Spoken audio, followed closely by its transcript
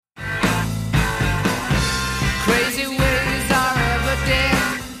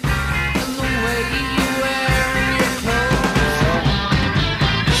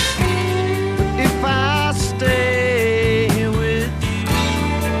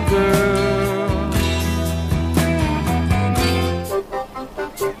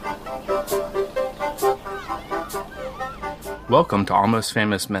Welcome to Almost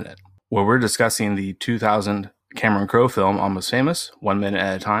Famous Minute, where we're discussing the 2000 Cameron Crowe film Almost Famous, 1 minute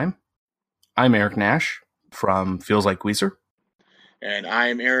at a time. I'm Eric Nash from Feels Like Weezer. And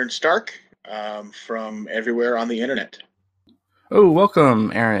I'm Aaron Stark from everywhere on the internet. Oh,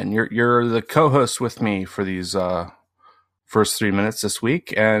 welcome, Aaron. You're the co-host with me for these first 3 minutes this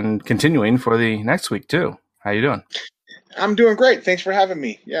week and continuing for the next week, too. How you doing? I'm doing great. Thanks for having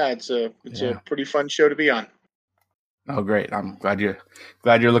me. Yeah, it's a pretty fun show to be on. Oh, great. I'm glad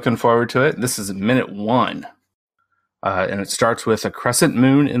you're looking forward to it. This is minute 1. And it starts with a crescent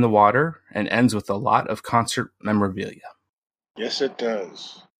moon in the water and ends with a lot of concert memorabilia. Yes, it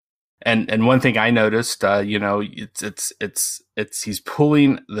does. And one thing I noticed, it's he's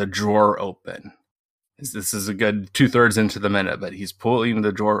pulling the drawer open. This is a good 2/3 into the minute, but he's pulling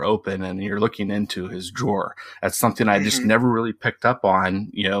the drawer open and you're looking into his drawer. That's something I just never really picked up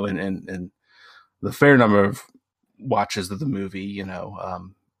on, in the fair number of watches of the movie,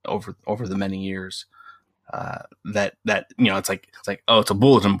 over the many years. That it's like, oh, it's a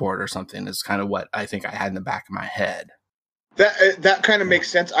bulletin board or something is kind of what I think I had in the back of my head. That kind of makes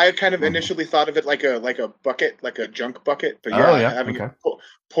sense. I kind of initially thought of it like a bucket, like a junk bucket. But having it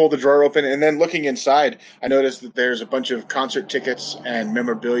pull the drawer open and then looking inside, I noticed that there's a bunch of concert tickets and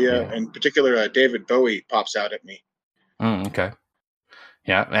memorabilia. Yeah. In particular, David Bowie pops out at me. Okay.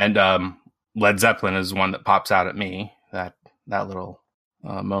 Yeah, and Led Zeppelin is one that pops out at me. That little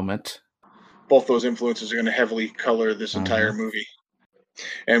moment. Both those influences are going to heavily color this entire movie.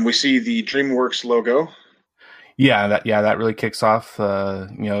 And we see the DreamWorks logo. Yeah, that really kicks off.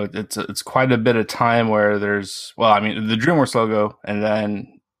 It's quite a bit of time where there's the DreamWorks logo and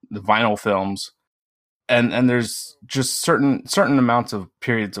then the vinyl films, and there's just certain amounts of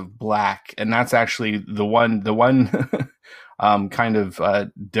periods of black, and that's actually the one kind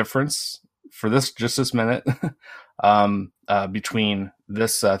of difference for this minute between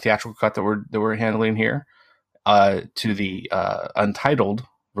this theatrical cut that we're handling here to the untitled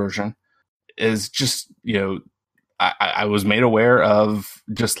version is just I was made aware of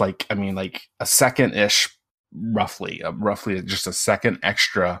just like a second-ish, roughly just a second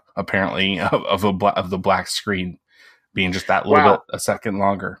extra apparently of the black screen being just that little bit a second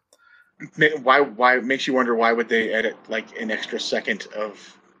longer. Why makes you wonder why would they edit like an extra second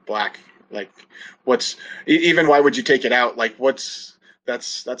of black? Like why would you take it out? Like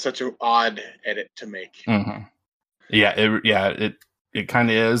that's such an odd edit to make. Mm-hmm. It kind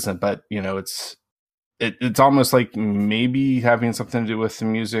of is, but it's almost like maybe having something to do with the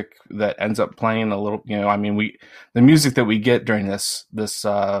music that ends up playing a little, the music that we get during this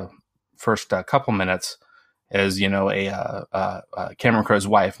first couple minutes is, Cameron Crowe's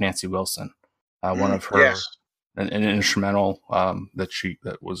wife, Nancy Wilson, one of her, yes. an instrumental,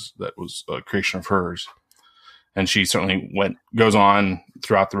 that was a creation of hers. And she certainly goes on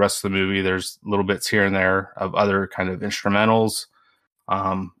throughout the rest of the movie. There's little bits here and there of other kind of instrumentals.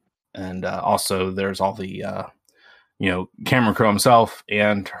 And also there's all the, Cameron Crowe himself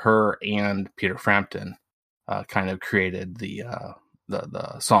and her and Peter Frampton kind of created the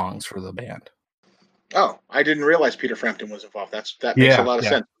songs for the band. Oh, I didn't realize Peter Frampton was involved. That makes a lot of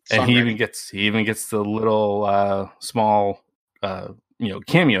sense. And he even gets the little small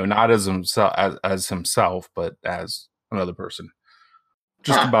cameo, not as himself, but as another person.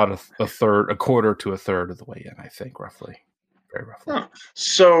 Just about a quarter to a third of the way in, I think, roughly. Very roughly. Huh.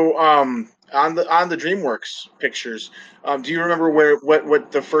 So on the DreamWorks pictures, do you remember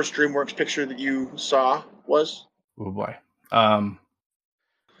what the first DreamWorks picture that you saw was? Oh boy.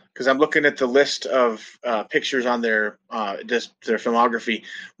 Because I'm looking at the list of pictures on their filmography.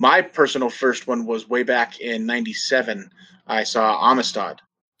 My personal first one was way back in '97. I saw Amistad.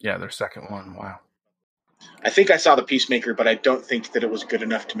 Yeah, their second one. Wow. I think I saw The Peacemaker, but I don't think that it was good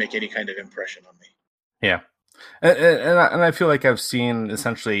enough to make any kind of impression on me. Yeah. And I feel like I've seen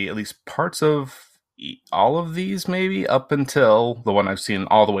essentially at least parts of all of these, maybe up until the one I've seen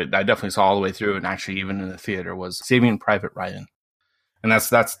all the way. I definitely saw all the way through, and actually even in the theater was Saving Private Ryan, and that's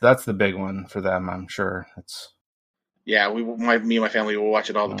the big one for them. I'm sure it's. Yeah, me and my family will watch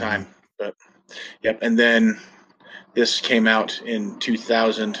it all the time. But yep, and then this came out in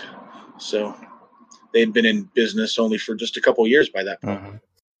 2000, so they'd been in business only for just a couple of years by that point. Mm-hmm.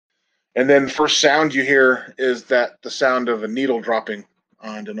 And then first sound you hear is the sound of a needle dropping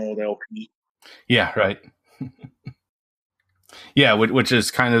on an old LP. Yeah, right. Yeah, which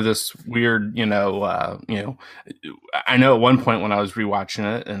is kind of this weird, I know at one point when I was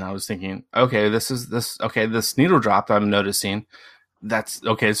rewatching it and I was thinking, okay, this needle drop I'm noticing, that's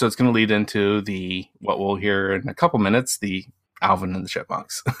okay. So it's going to lead into what we'll hear in a couple minutes, the Alvin and the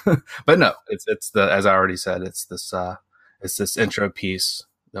Chipmunks. But no, it's as I already said, it's this It's this intro piece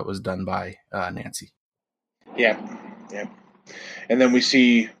that was done by Nancy. Yeah. And then we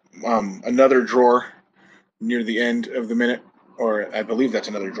see another drawer near the end of the minute, or I believe that's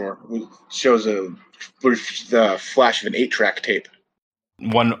another drawer. It shows the flash of an 8-track tape.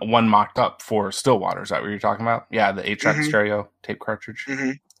 One mocked up for Stillwater. Is that what you're talking about? Yeah, the 8-track stereo tape cartridge.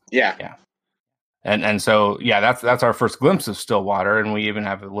 Mm-hmm. Yeah. And so that's our first glimpse of Stillwater, and we even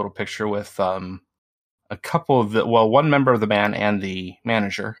have a little picture with a couple of one member of the band and the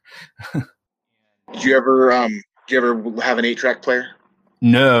manager. Did you ever have an 8-track player?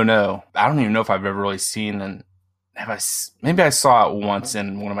 No. I don't even know if I've ever really seen, and maybe I saw it once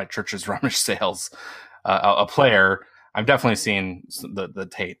in one of my church's rummage sales. A player. I've definitely seen the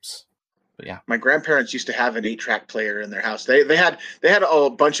tapes. But yeah, my grandparents used to have an 8-track player in their house. They had a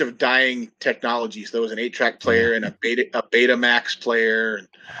bunch of dying technologies. There was an 8-track player and a Betamax player, and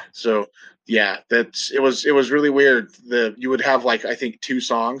so yeah, it was really weird. You would have like I think 2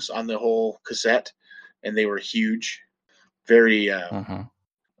 songs on the whole cassette, and they were huge. Very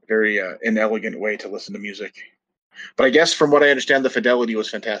very inelegant way to listen to music. But I guess from what I understand, the fidelity was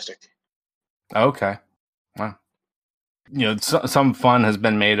fantastic. Okay, wow. Some fun has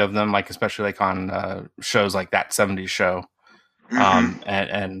been made of them, like especially like on shows like That 70s Show,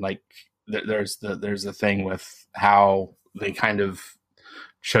 and like there's the thing with how they kind of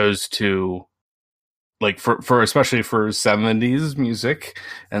chose to, like for especially for 70s music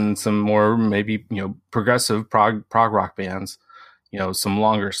and some more maybe progressive prog rock bands, some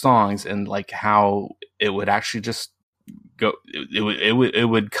longer songs, and like how it would actually just go, it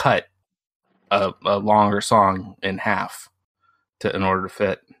would cut a longer song in half in order to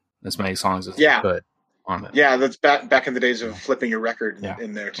fit as many songs as they could on it. Yeah, that's back in the days of flipping a record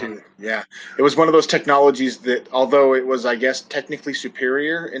in there too. Yeah, it was one of those technologies that, although it was, I guess, technically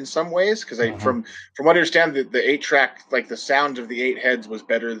superior in some ways, because from what I understand, the 8-track, like the sound of the 8 heads was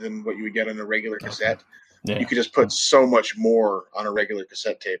better than what you would get on a regular cassette. Okay. Yeah. You could just put so much more on a regular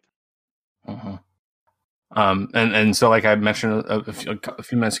cassette tape. And so, like I mentioned a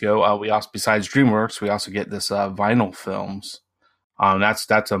few minutes ago, we also, besides DreamWorks, we also get this Vinyl Films.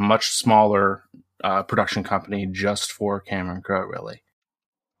 That's a much smaller production company just for Cameron Crowe, really.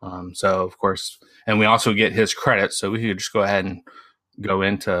 So of course, and we also get his credits, so we could just go ahead and go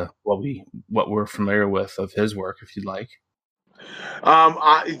into what we're familiar with of his work, if you'd like.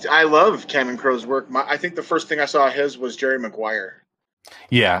 I love Cameron Crowe's work. I think the first thing I saw of his was Jerry Maguire.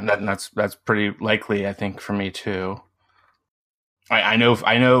 Yeah, that's pretty likely, I think, for me too. I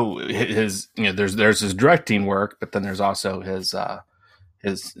know his there's his directing work, but then there's also his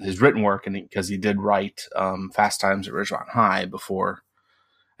written work, and because he did write Fast Times at Ridgemont High before,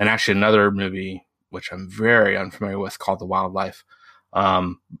 and actually another movie which I'm very unfamiliar with called The Wildlife,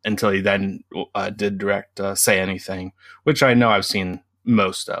 until he then did direct Say Anything, which I know I've seen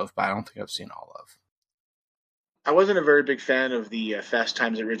most of, but I don't think I've seen all of. I wasn't a very big fan of the Fast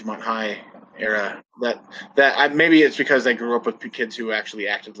Times at Ridgemont High era. Maybe it's because I grew up with kids who actually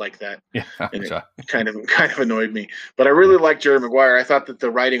acted like that. Yeah, and it kind of annoyed me. But I really liked Jerry Maguire. I thought that the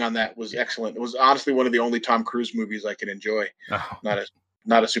writing on that was excellent. It was honestly one of the only Tom Cruise movies I could enjoy. Oh.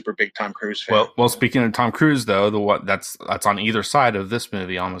 Not a super big Tom Cruise fan. Well, speaking of Tom Cruise, though, that's on either side of this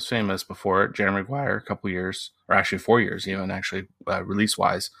movie, Almost Famous. Before it, Jerry Maguire, a couple years, or actually 4 years, even actually release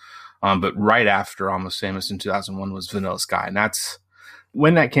wise. But right after Almost Famous in 2001 was Vanilla Sky, and that's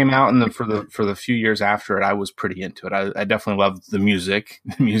when that came out. And for the few years after it, I was pretty into it. I definitely loved the music.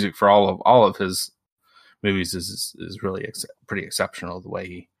 The music for all of his movies is really pretty exceptional. The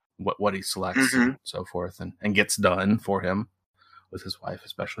way what he selects and so forth, and gets done for him with his wife,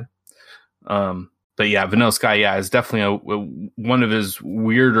 especially. But yeah, Vanilla Sky, is definitely one of his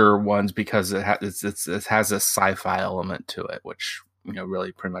weirder ones because it has a sci-fi element to it, which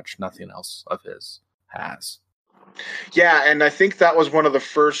really pretty much nothing else of his has. Yeah, and I think that was one of the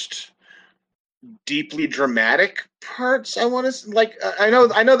first deeply dramatic parts. I want to like. I know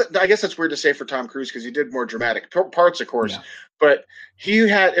that. I guess that's weird to say for Tom Cruise because he did more dramatic parts, of course. Yeah. But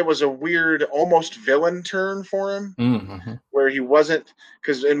it was a weird, almost villain turn for him, where he wasn't,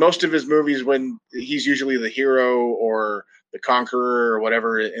 because in most of his movies, when he's usually the hero or the conqueror or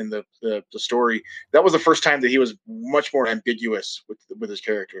whatever in the story, that was the first time that he was much more ambiguous with his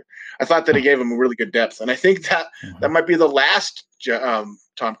character. I thought that he gave him a really good depth, and I think that might be the last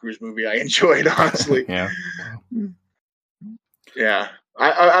Tom Cruise movie I enjoyed, honestly. Yeah.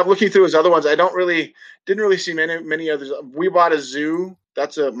 I'm looking through his other ones. I didn't really see many others. We Bought a Zoo.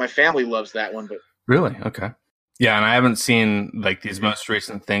 My family loves that one, but really, okay. Yeah, and I haven't seen like these most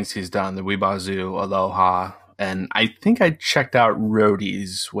recent things he's done. The We Bought a Zoo, Aloha. And I think I checked out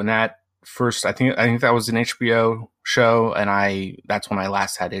Roadies when that first. I think that was an HBO show, and that's when I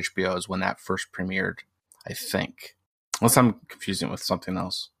last had HBO, is when that first premiered, I think. Unless I'm confusing it with something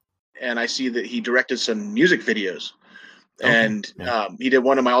else. And I see that he directed some music videos. Okay. And he did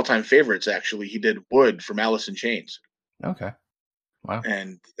one of my all-time favorites, actually. He did Wood from Alice in Chains. Okay. Wow.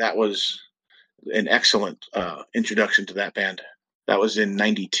 And that was an excellent introduction to that band. That was in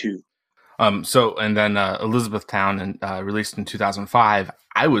 92. So, and then Elizabethtown, released in 2005.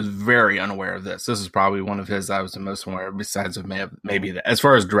 I was very unaware of this. This is probably one of his I was the most aware of, besides of maybe as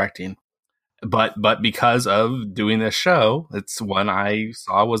far as directing. But because of doing this show, it's one I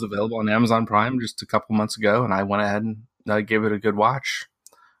saw was available on Amazon Prime just a couple months ago, and I went ahead and gave it a good watch.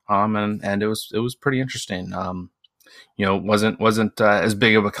 And it was pretty interesting. Wasn't as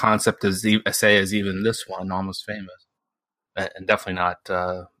big of a concept as even this one, Almost Famous, and definitely not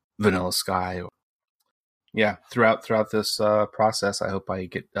Vanilla Sky. Yeah, throughout this process, I hope I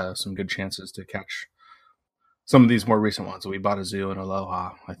get some good chances to catch some of these more recent ones. We Bought a Zoo and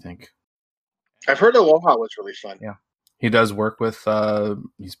Aloha, I think. I've heard Aloha was really fun. Yeah, he does work with.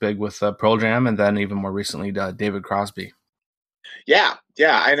 He's big with Pearl Jam, and then even more recently, David Crosby. Yeah,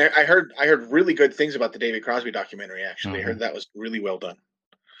 and I heard really good things about the David Crosby documentary. Actually, I heard that was really well done.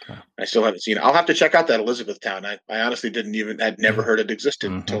 I still haven't seen it. I'll have to check out that Elizabethtown. I honestly had never heard it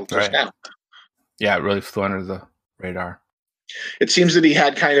existed until just now. Yeah, it really flew under the radar. It seems that he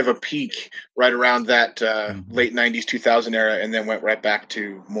had kind of a peak right around that late 90s, 2000 era, and then went right back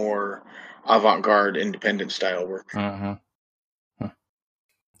to more avant-garde, independent style work.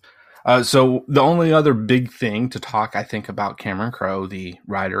 So the only other big thing to talk, I think, about Cameron Crowe, the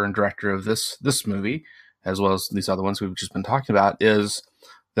writer and director of this movie, as well as these other ones we've just been talking about, is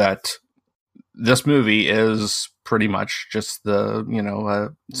that this movie is pretty much just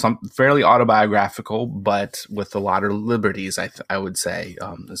some fairly autobiographical, but with a lot of liberties, I would say,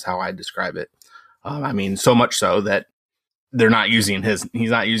 is how I describe it. I mean, so much so that he's not using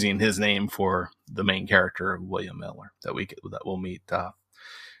his name for the main character of William Miller that we'll meet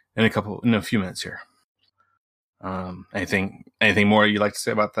in a few minutes here. Anything more you'd like to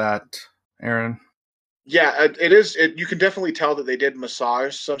say about that, Aaron? Yeah, it is. You can definitely tell that they did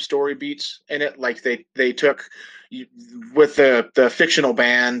massage some story beats in it. Like they took with the fictional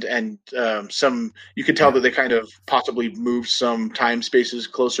band and some. You could tell that they kind of possibly moved some time spaces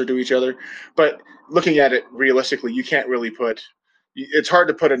closer to each other. But looking at it realistically, you can't really put. It's hard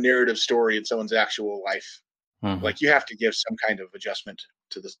to put a narrative story in someone's actual life. Mm-hmm. Like you have to give some kind of adjustment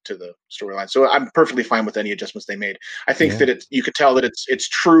to the storyline. So I'm perfectly fine with any adjustments they made. I think that you could tell that it's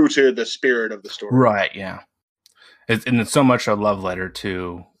true to the spirit of the story. Right. Yeah. It's so much a love letter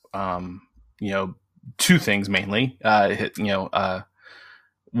to, two things mainly,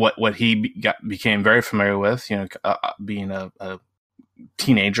 what he became very familiar with, being a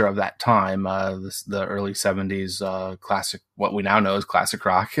teenager of that time, the early 70s, classic, what we now know as classic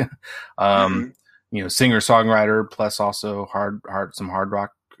rock, singer-songwriter, plus also some hard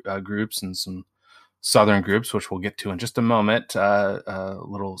rock groups and some Southern groups, which we'll get to in just a moment. A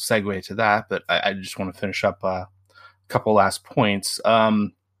little segue to that, but I just want to finish up a couple last points.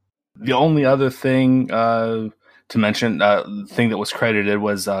 The only other thing to mention, the thing that was credited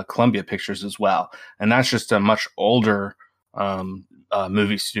was Columbia Pictures as well, and that's just a much older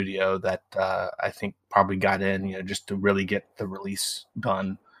movie studio that I think probably got in, just to really get the release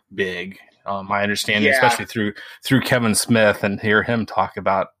done big. My understanding, especially through Kevin Smith, and hear him talk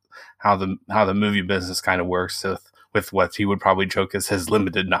about how the movie business kind of works with what he would probably joke as his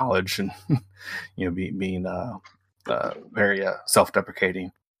limited knowledge and being very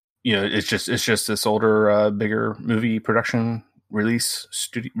self-deprecating. It's just this older, bigger movie production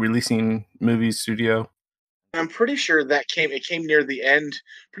releasing movie studio. I'm pretty sure it came near the end.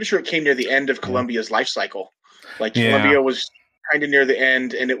 Pretty sure it came near the end of Columbia's life cycle. Like Columbia was kind of near the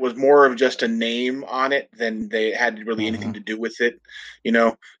end, and it was more of just a name on it than they had really anything to do with it,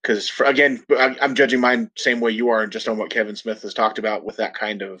 because again, I'm judging mine same way you are, just on what Kevin Smith has talked about with that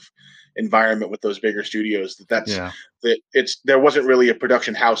kind of environment with those bigger studios. There wasn't really a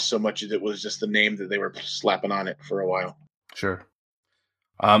production house so much as it was just the name that they were slapping on it for a while. Sure.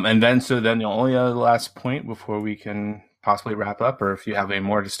 And then the only other last point before we can possibly wrap up, or if you have any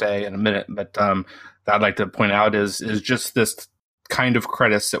more to say in a minute, but that I'd like to point out is just this kind of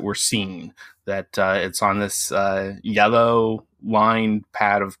credits that we're seeing, that it's on this yellow lined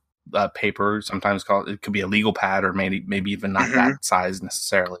pad of paper, sometimes it could be a legal pad, or maybe even not that size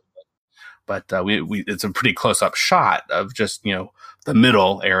necessarily, but it's a pretty close up shot of just the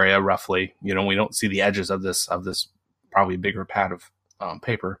middle area roughly. We don't see the edges of this probably bigger pad of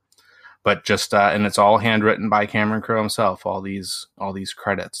paper, but just and it's all handwritten by Cameron Crowe himself. All these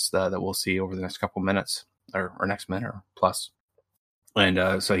credits that we'll see over the next couple minutes. or next minute or plus.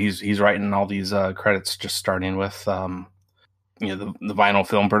 And so he's writing all these credits, just starting with the vinyl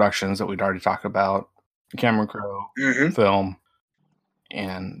film productions that we'd already talked about, Cameron Crowe film,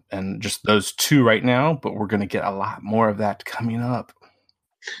 and just those two right now. But we're going to get a lot more of that coming up.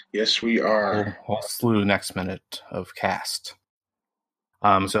 Yes, we are. Whole slew next minute of cast.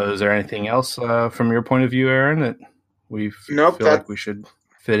 So is there anything else from your point of view, Aaron, that we feel like we should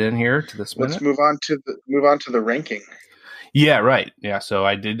fit in here to this minute? Let's move on to the ranking. Yeah, right. Yeah, so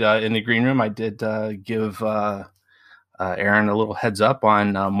I did in the green room. I did give Aaron a little heads up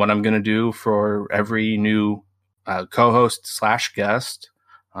on what I'm going to do for every new co-host / guest.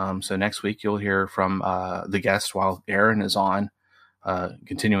 So next week you'll hear from the guest while Aaron is on,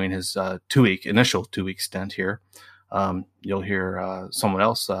 continuing his initial 2-week stint here. You'll hear someone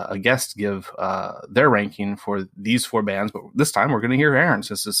else, a guest, give their ranking for these 4 bands, but this time we're going to hear Aaron,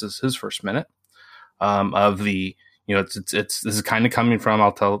 since this is his first minute of the. This is kind of coming from,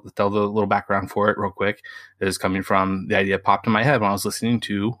 I'll tell the little background for it real quick. It is coming from the idea popped in my head when I was listening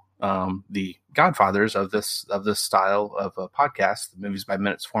to the godfathers of this style of a podcast, the Movies by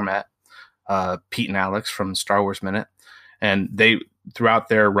Minutes format, Pete and Alex from Star Wars Minute. And they, throughout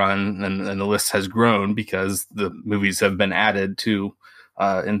their run, and the list has grown because the movies have been added to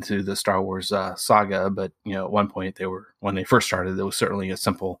into the Star Wars saga. But, at one point when they first started, it was certainly a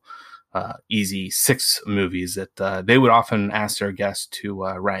simple, easy 6 movies that they would often ask their guests to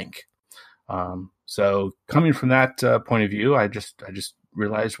rank. So coming from that point of view, I just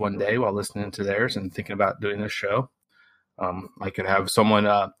realized one day while listening to theirs and thinking about doing this show, I could have someone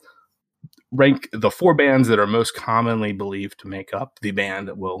rank the 4 bands that are most commonly believed to make up the band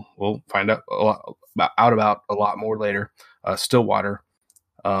that we'll find out about a lot more later, Stillwater.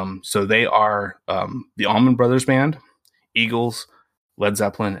 So they are the Allman Brothers Band, Eagles, Led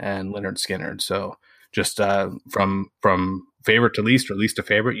Zeppelin, and Lynyrd Skynyrd. So just from favorite to least, or least to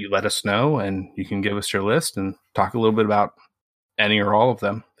favorite, you let us know, and you can give us your list and talk a little bit about any or all of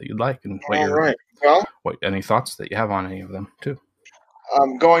them that you'd like, and any thoughts that you have on any of them too.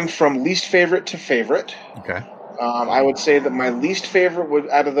 Going from least favorite to favorite. Okay. I would say that my least favorite would,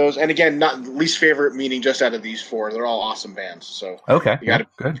 out of those, and again, not least favorite meaning just out of these 4, they're all awesome bands. So okay, good.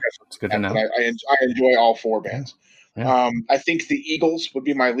 It's good to know. I enjoy all 4 bands. Yeah. I think the Eagles would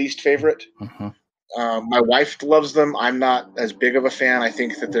be my least favorite. Mm-hmm. My wife loves them. I'm not as big of a fan. I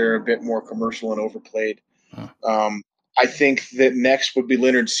think that they're a bit more commercial and overplayed. I think that next would be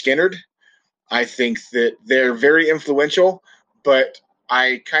Lynyrd Skynyrd. I think that they're very influential, but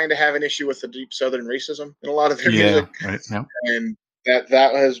I kind of have an issue with the deep Southern racism in a lot of their music. Right. Yeah. And that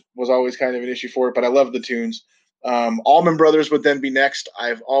was always kind of an issue for it, but I love the tunes. Allman Brothers would then be next.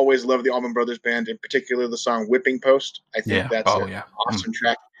 I've always loved the Allman Brothers Band, in particular the song Whipping Post. I think that's an awesome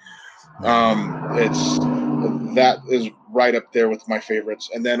track. That is right up there with my favorites.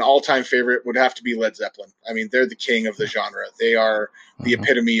 And then all-time favorite would have to be Led Zeppelin. I mean, they're the king of the genre. They are the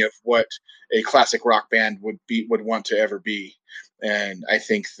epitome of what a classic rock band would want to ever be. And I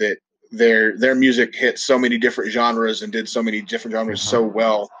think that their music hit so many different genres and did so many different genres so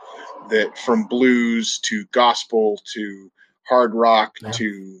well, that from blues to gospel to hard rock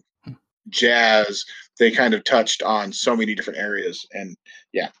to jazz, they kind of touched on so many different areas. And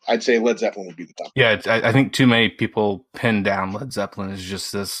I'd say Led Zeppelin would be the top. Yeah, I think too many people pin down Led Zeppelin as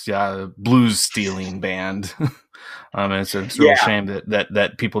just this blues stealing band. And it's a real shame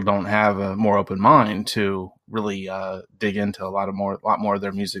that people don't have a more open mind to really dig into a lot more of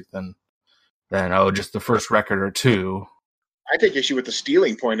their music than just the first record or 2. I take issue with the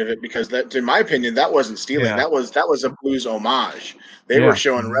stealing point of it, because that, in my opinion, that wasn't stealing. Yeah. That was a blues homage. They were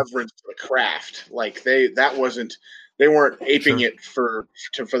showing reverence to the craft. Like they weren't aping it for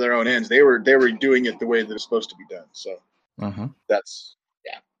their own ends. They were doing it the way that it's supposed to be done. So that's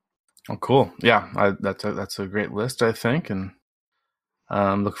Oh, cool. Yeah, that's a great list, I think, and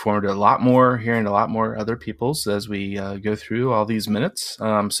look forward to hearing a lot more other people's as we go through all these minutes.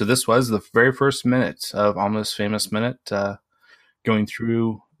 So this was the very first minute of Almost Famous Minute, going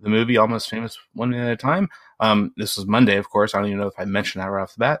through the movie Almost Famous 1 minute at a time. This was Monday, of course. I don't even know if I mentioned that right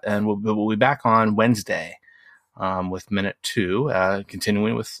off the bat. And we'll be back on Wednesday with minute 2,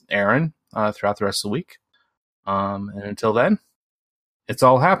 continuing with Aaron throughout the rest of the week. And until then, it's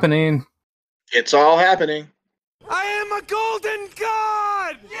all happening. It's all happening. I am a golden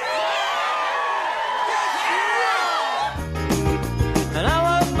god! And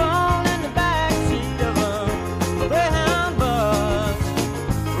I was born in the backseat of a Greyhound bus,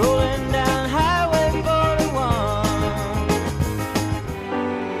 rolling down Highway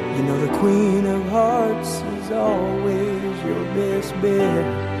 41. You know the Queen of Hearts is always your best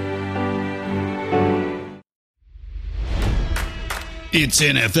bet. It's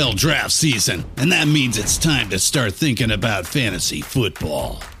NFL draft season, and that means it's time to start thinking about fantasy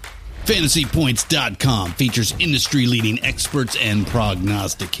football. FantasyPoints.com features industry-leading experts and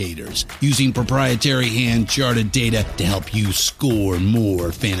prognosticators using proprietary hand-charted data to help you score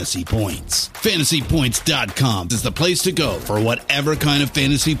more fantasy points. FantasyPoints.com is the place to go for whatever kind of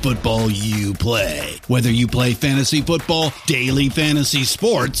fantasy football you play. Whether you play fantasy football, daily fantasy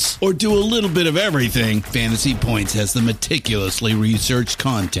sports, or do a little bit of everything, Fantasy Points has the meticulously researched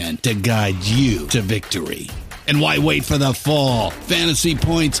content to guide you to victory. And why wait for the fall? Fantasy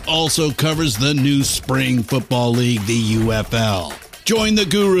Points also covers the new spring football league, the UFL. Join the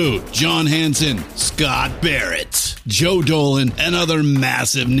guru, John Hansen, Scott Barrett, Joe Dolan, and other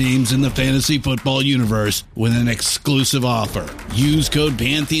massive names in the fantasy football universe with an exclusive offer. Use code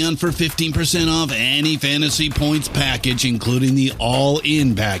Pantheon for 15% off any Fantasy Points package, including the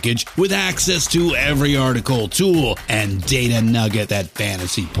all-in package, with access to every article, tool, and data nugget that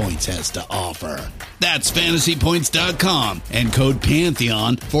Fantasy Points has to offer. That's FantasyPoints.com and code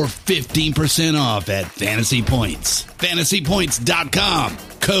Pantheon for 15% off at Fantasy Points. FantasyPoints.com,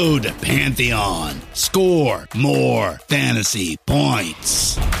 code Pantheon. Score more fantasy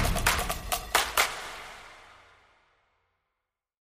points.